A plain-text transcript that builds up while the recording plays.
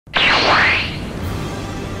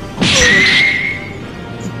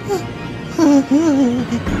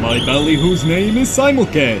My ballyhoo's name is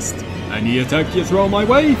Simulcast. Any attack you throw my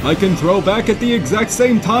way, I can throw back at the exact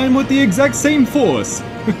same time with the exact same force.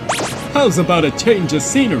 How's about a change of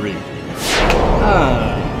scenery?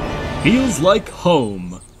 Feels like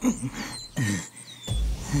home.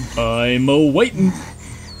 I'm a-waitin'.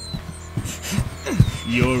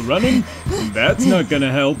 You're running? That's not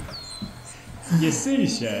gonna help. You see,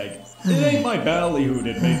 Shag, it ain't my ballyhoo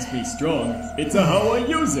that makes me strong. It's how I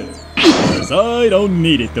use it. 'Cause I don't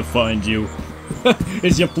need it to find you.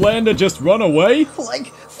 Is your plan to just run away? Like,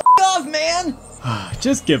 f off, man!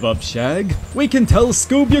 Just give up, Shag. We can tell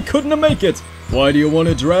SCOOB you couldn't make it. Why do you want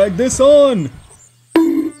to drag this on?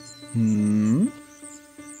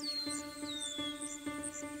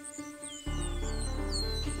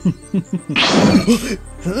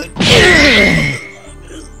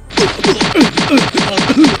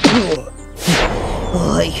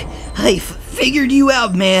 I figured you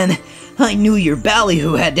out, man. I knew your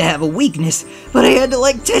ballyhoo had to have a weakness, but I had to,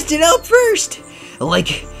 like, test it out first.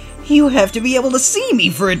 Like, you have to be able to see me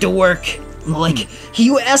for it to work. Like,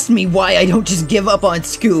 you asked me why I don't just give up on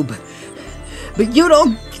SCOOB. But you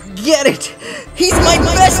don't get it. He's my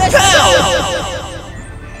best pal!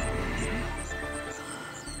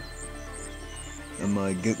 Am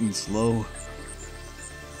I getting slow?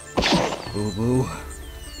 Boo-boo.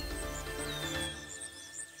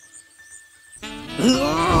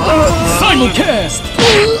 Simulcast!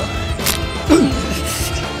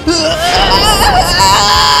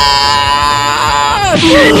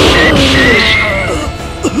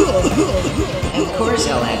 Of course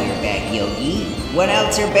I'll have your back, Yogi. What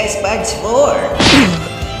else are best buds for?